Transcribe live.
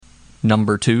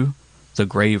Number 2. The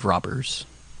Grave Robbers.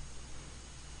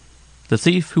 The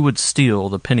thief who would steal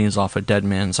the pennies off a dead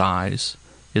man's eyes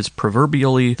is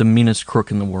proverbially the meanest crook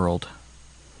in the world.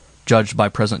 Judged by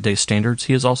present-day standards,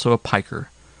 he is also a piker,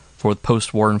 for with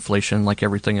post-war inflation, like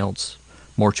everything else,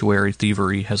 mortuary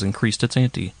thievery has increased its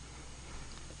ante.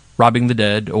 Robbing the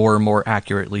dead, or more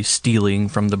accurately, stealing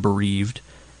from the bereaved,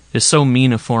 is so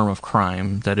mean a form of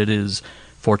crime that it is,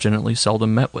 fortunately,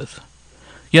 seldom met with.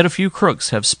 Yet a few crooks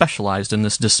have specialized in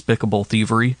this despicable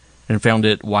thievery, and found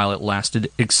it, while it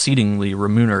lasted, exceedingly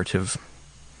remunerative.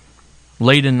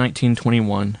 Late in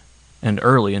 1921, and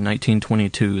early in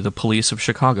 1922, the police of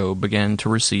Chicago began to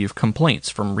receive complaints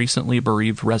from recently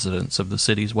bereaved residents of the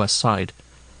city's west side.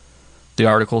 The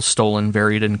articles stolen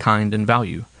varied in kind and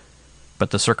value,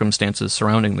 but the circumstances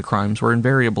surrounding the crimes were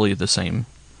invariably the same.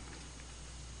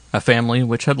 A family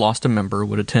which had lost a member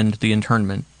would attend the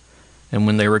interment, and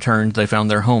when they returned they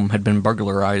found their home had been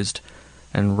burglarized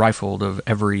and rifled of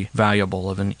every valuable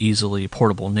of an easily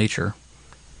portable nature.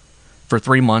 For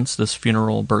 3 months this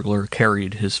funeral burglar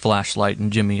carried his flashlight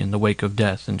and Jimmy in the wake of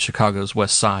death in Chicago's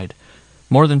west side.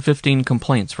 More than 15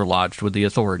 complaints were lodged with the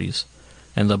authorities,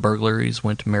 and the burglaries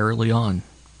went merrily on.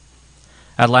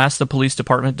 At last the police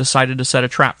department decided to set a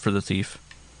trap for the thief.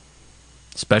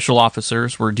 Special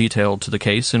officers were detailed to the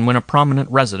case, and when a prominent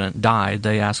resident died,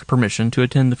 they asked permission to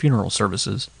attend the funeral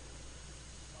services.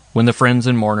 When the friends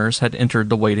and mourners had entered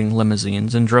the waiting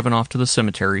limousines and driven off to the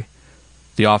cemetery,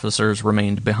 the officers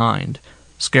remained behind.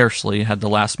 Scarcely had the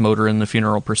last motor in the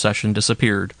funeral procession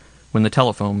disappeared when the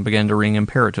telephone began to ring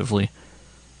imperatively.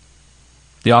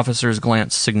 The officers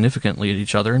glanced significantly at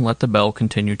each other and let the bell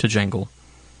continue to jangle.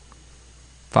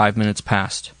 5 minutes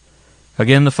passed.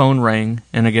 Again the phone rang,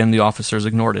 and again the officers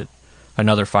ignored it.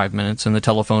 Another 5 minutes, and the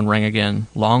telephone rang again,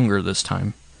 longer this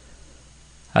time,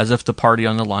 as if the party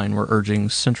on the line were urging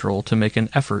Central to make an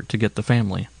effort to get the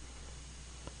family.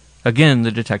 Again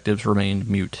the detectives remained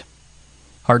mute.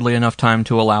 Hardly enough time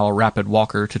to allow a rapid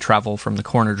walker to travel from the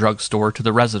corner drugstore to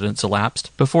the residence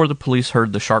elapsed before the police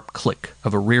heard the sharp click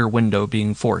of a rear window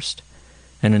being forced,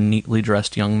 and a neatly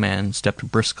dressed young man stepped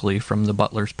briskly from the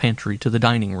butler's pantry to the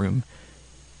dining room,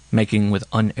 making with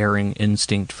unerring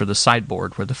instinct for the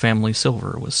sideboard where the family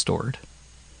silver was stored.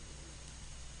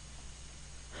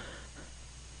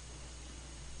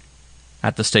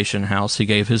 At the station house he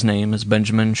gave his name as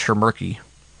Benjamin Schermerke,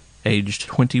 aged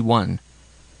 21,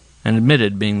 and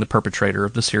admitted being the perpetrator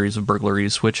of the series of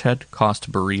burglaries which had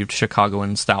cost bereaved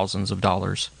Chicagoans thousands of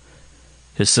dollars.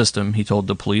 His system, he told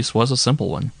the police, was a simple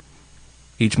one.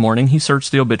 Each morning he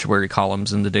searched the obituary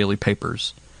columns in the daily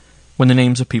papers. When the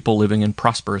names of people living in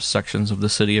prosperous sections of the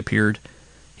city appeared,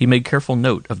 he made careful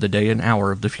note of the day and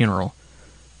hour of the funeral,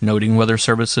 noting whether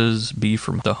services be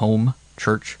from the home,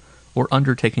 church, or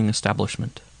undertaking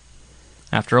establishment.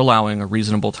 After allowing a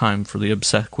reasonable time for the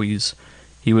obsequies,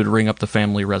 he would ring up the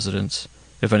family residence.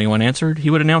 If anyone answered, he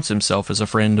would announce himself as a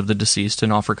friend of the deceased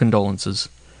and offer condolences.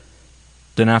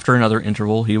 Then after another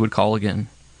interval he would call again.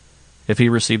 If he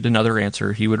received another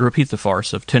answer, he would repeat the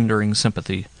farce of tendering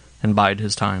sympathy and bide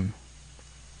his time.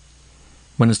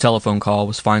 When his telephone call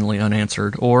was finally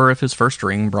unanswered, or if his first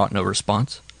ring brought no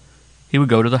response, he would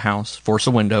go to the house, force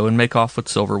a window, and make off with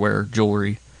silverware,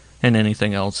 jewelry, and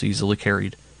anything else easily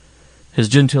carried. His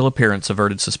genteel appearance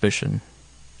averted suspicion,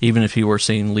 even if he were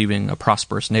seen leaving a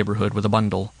prosperous neighborhood with a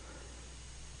bundle.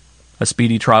 A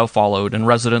speedy trial followed, and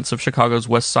residents of Chicago's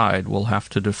west side will have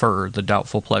to defer the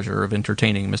doubtful pleasure of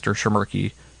entertaining Mr.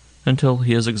 Schermerke until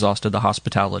he has exhausted the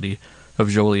hospitality of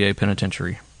Joliet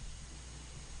Penitentiary.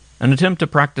 An attempt to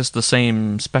practice the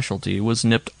same specialty was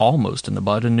nipped almost in the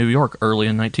bud in New York early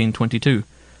in 1922.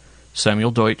 Samuel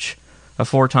Deutsch, a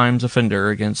 4 times offender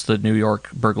against the New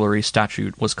York burglary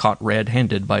statute, was caught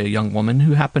red-handed by a young woman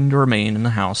who happened to remain in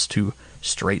the house to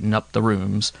straighten up the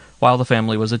rooms while the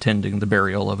family was attending the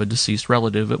burial of a deceased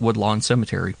relative at Woodlawn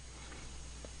Cemetery.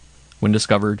 When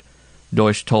discovered,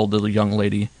 Deutsch told the young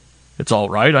lady, "It's all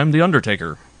right, I'm the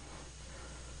undertaker."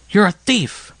 "You're a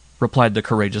thief!" replied the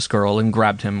courageous girl, and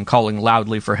grabbed him, calling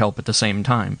loudly for help at the same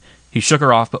time. He shook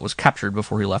her off, but was captured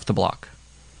before he left the block.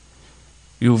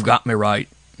 "You've got me right,"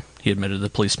 he admitted to the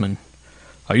policeman.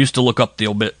 "I used to look up the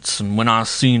obits, and when I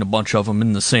seen a bunch of 'em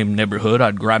in the same neighborhood,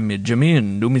 I'd grab me a Jimmy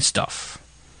and do me stuff."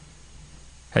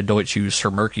 Had Deutsch used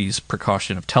Schermerke's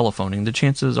precaution of telephoning, the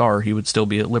chances are he would still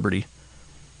be at liberty.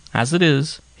 As it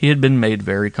is, he had been made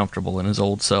very comfortable in his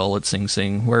old cell at Sing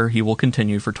Sing, where he will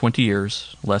continue for 20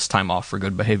 years, less time off for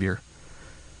good behavior.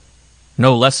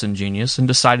 No less ingenious, and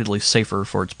decidedly safer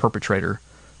for its perpetrator,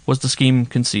 was the scheme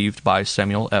conceived by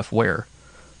Samuel F. Ware,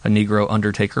 a Negro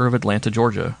undertaker of Atlanta,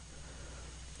 Georgia,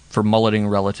 for mulleting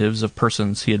relatives of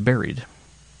persons he had buried.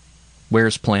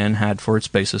 Ware's plan had for its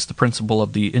basis the principle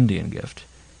of the Indian gift.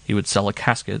 He would sell a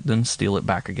casket, then steal it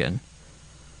back again.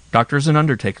 Doctors' and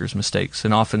undertakers' mistakes,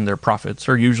 and often their profits,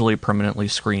 are usually permanently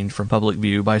screened from public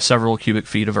view by several cubic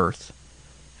feet of earth,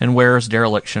 and Ware's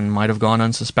dereliction might have gone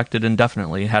unsuspected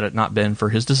indefinitely had it not been for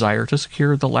his desire to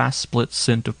secure the last split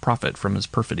cent of profit from his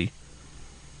perfidy.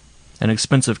 An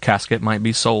expensive casket might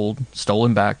be sold,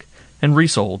 stolen back, and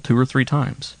resold 2 or 3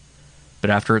 times, but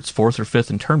after its 4th or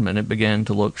 5th interment it began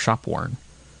to look shop-worn.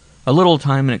 A little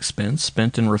time and expense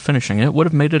spent in refinishing it would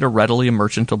have made it a readily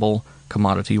merchantable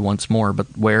commodity once more,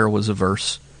 but Ware was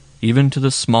averse, even to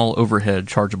the small overhead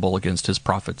chargeable against his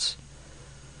profits.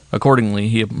 Accordingly,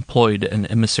 he employed an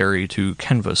emissary to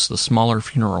canvass the smaller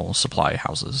funeral supply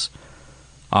houses,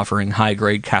 offering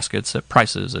high-grade caskets at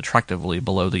prices attractively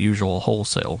below the usual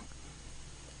wholesale.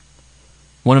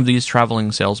 One of these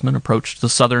traveling salesmen approached the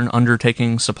Southern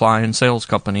Undertaking Supply and Sales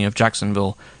Company of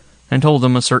Jacksonville and told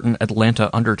them a certain Atlanta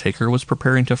undertaker was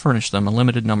preparing to furnish them a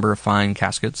limited number of fine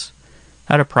caskets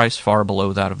at a price far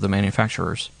below that of the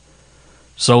manufacturers.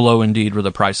 So low indeed were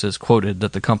the prices quoted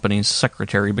that the company's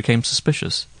secretary became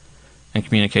suspicious, and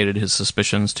communicated his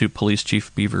suspicions to Police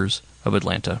Chief Beavers of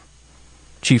Atlanta.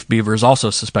 Chief Beavers also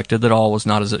suspected that all was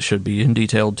not as it should be, and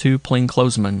detailed 2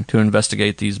 plainclothesmen to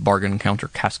investigate these bargain counter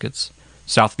caskets.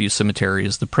 Southview Cemetery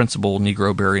is the principal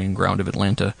Negro burying ground of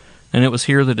Atlanta, and it was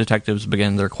here the detectives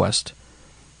began their quest.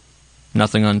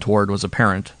 Nothing untoward was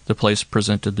apparent. The place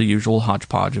presented the usual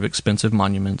hodgepodge of expensive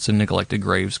monuments and neglected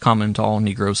graves common to all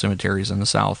Negro cemeteries in the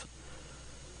South.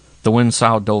 The wind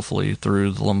soughed dolefully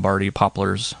through the Lombardy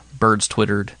poplars, birds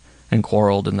twittered and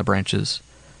quarreled in the branches.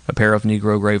 A pair of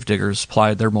Negro grave diggers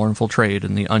plied their mournful trade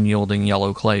in the unyielding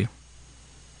yellow clay.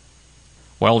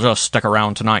 "We'll just stick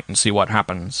around tonight and see what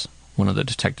happens," one of the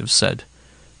detectives said.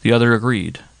 The other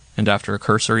agreed, and after a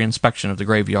cursory inspection of the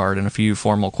graveyard and a few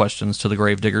formal questions to the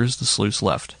gravediggers, the sleuths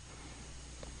left.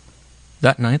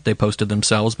 That night they posted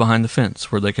themselves behind the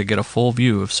fence, where they could get a full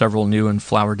view of several new and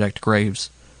flower-decked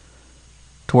graves.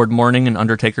 Toward morning, an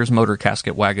undertaker's motor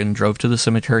casket wagon drove to the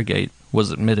cemetery gate,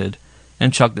 was admitted,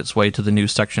 and chugged its way to the new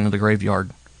section of the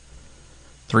graveyard.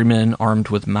 3 men, armed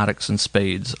with mattocks and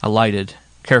spades, alighted,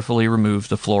 carefully removed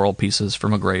the floral pieces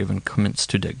from a grave, and commenced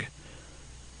to dig.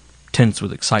 Tense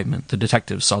with excitement, the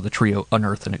detectives saw the trio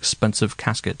unearth an expensive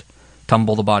casket,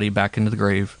 tumble the body back into the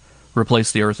grave,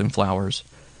 replace the earth and flowers,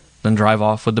 then drive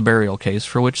off with the burial case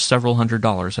for which several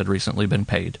 $100s had recently been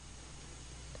paid.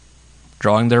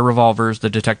 Drawing their revolvers,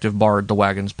 the detective barred the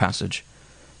wagon's passage.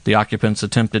 The occupants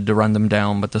attempted to run them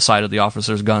down, but the sight of the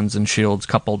officers' guns and shields,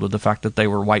 coupled with the fact that they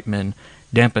were white men,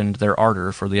 dampened their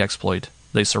ardor for the exploit.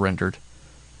 They surrendered.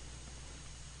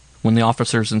 When the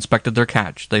officers inspected their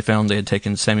catch, they found they had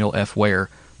taken Samuel F. Ware,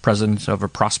 president of a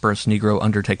prosperous Negro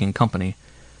undertaking company,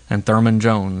 and Thurman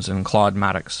Jones and Claude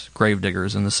Maddox,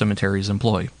 gravediggers in the cemetery's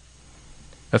employ.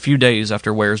 A few days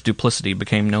after Ware's duplicity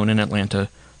became known in Atlanta,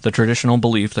 the traditional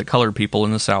belief that colored people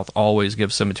in the South always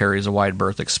give cemeteries a wide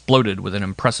berth exploded with an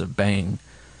impressive bang.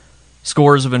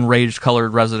 Scores of enraged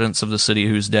colored residents of the city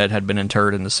whose dead had been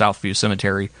interred in the Southview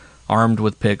Cemetery, armed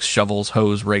with picks, shovels,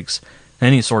 hoes, rakes,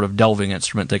 any sort of delving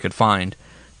instrument they could find,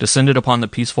 descended upon the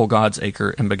peaceful God's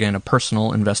Acre and began a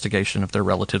personal investigation of their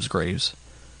relatives' graves.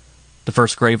 The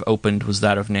first grave opened was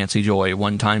that of Nancy Joy,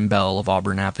 one-time belle of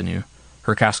Auburn Avenue.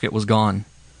 Her casket was gone.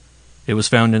 It was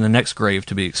found in the next grave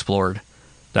to be explored,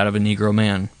 that of a Negro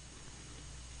man.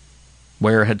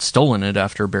 Ware had stolen it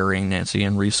after burying Nancy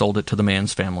and resold it to the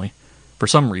man's family. For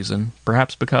some reason,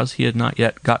 perhaps because he had not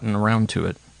yet gotten around to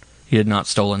it, he had not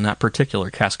stolen that particular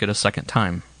casket a second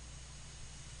time.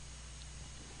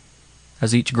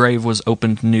 As each grave was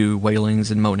opened, new wailings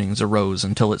and moanings arose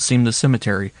until it seemed the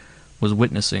cemetery was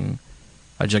witnessing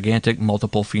a gigantic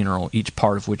multiple funeral, each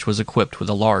part of which was equipped with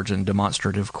a large and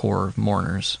demonstrative corps of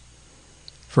mourners.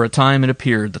 For a time it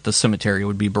appeared that the cemetery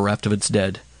would be bereft of its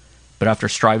dead, but after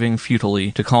striving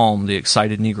futilely to calm the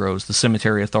excited Negroes, the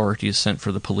cemetery authorities sent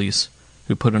for the police,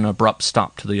 who put an abrupt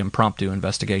stop to the impromptu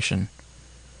investigation.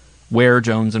 Ware,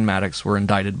 Jones, and Maddox were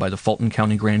indicted by the Fulton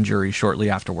County Grand Jury shortly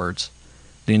afterwards.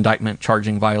 The indictment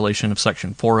charging violation of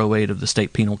Section 408 of the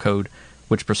State Penal Code,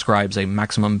 which prescribes a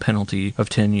maximum penalty of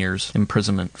 10 years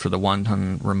imprisonment for the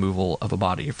wanton removal of a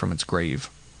body from its grave.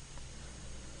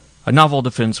 A novel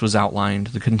defense was outlined,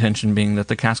 the contention being that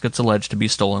the caskets alleged to be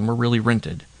stolen were really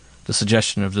rented. The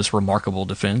suggestion of this remarkable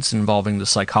defense, involving the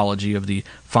psychology of the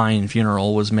fine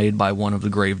funeral, was made by one of the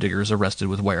gravediggers arrested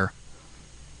with Ware.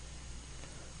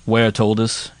 "Ware told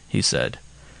us," he said,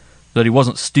 "that he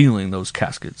wasn't stealing those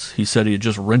caskets. He said he had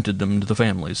just rented them to the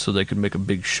families so they could make a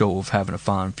big show of having a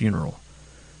fine funeral.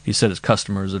 He said his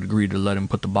customers had agreed to let him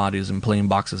put the bodies in plain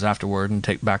boxes afterward and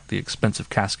take back the expensive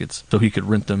caskets so he could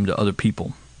rent them to other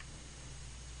people.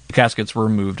 The caskets were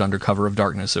removed under cover of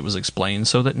darkness, it was explained,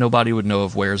 so that nobody would know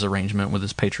of Ware's arrangement with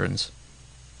his patrons.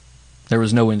 There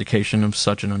was no indication of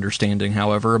such an understanding,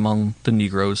 however, among the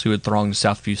Negroes who had thronged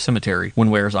Southview Cemetery when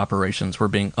Ware's operations were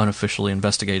being unofficially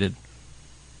investigated.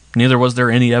 Neither was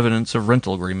there any evidence of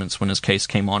rental agreements when his case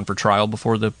came on for trial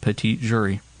before the petite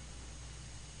jury.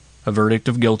 A verdict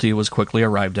of guilty was quickly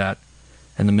arrived at,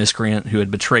 and the miscreant who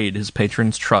had betrayed his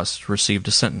patron's trust received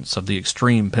a sentence of the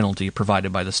extreme penalty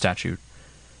provided by the statute,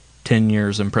 10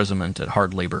 years imprisonment at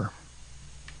hard labor.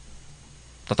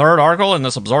 The third article in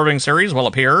this absorbing series will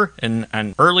appear in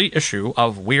an early issue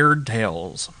of Weird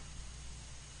Tales.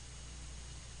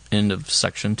 End of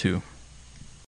section 2.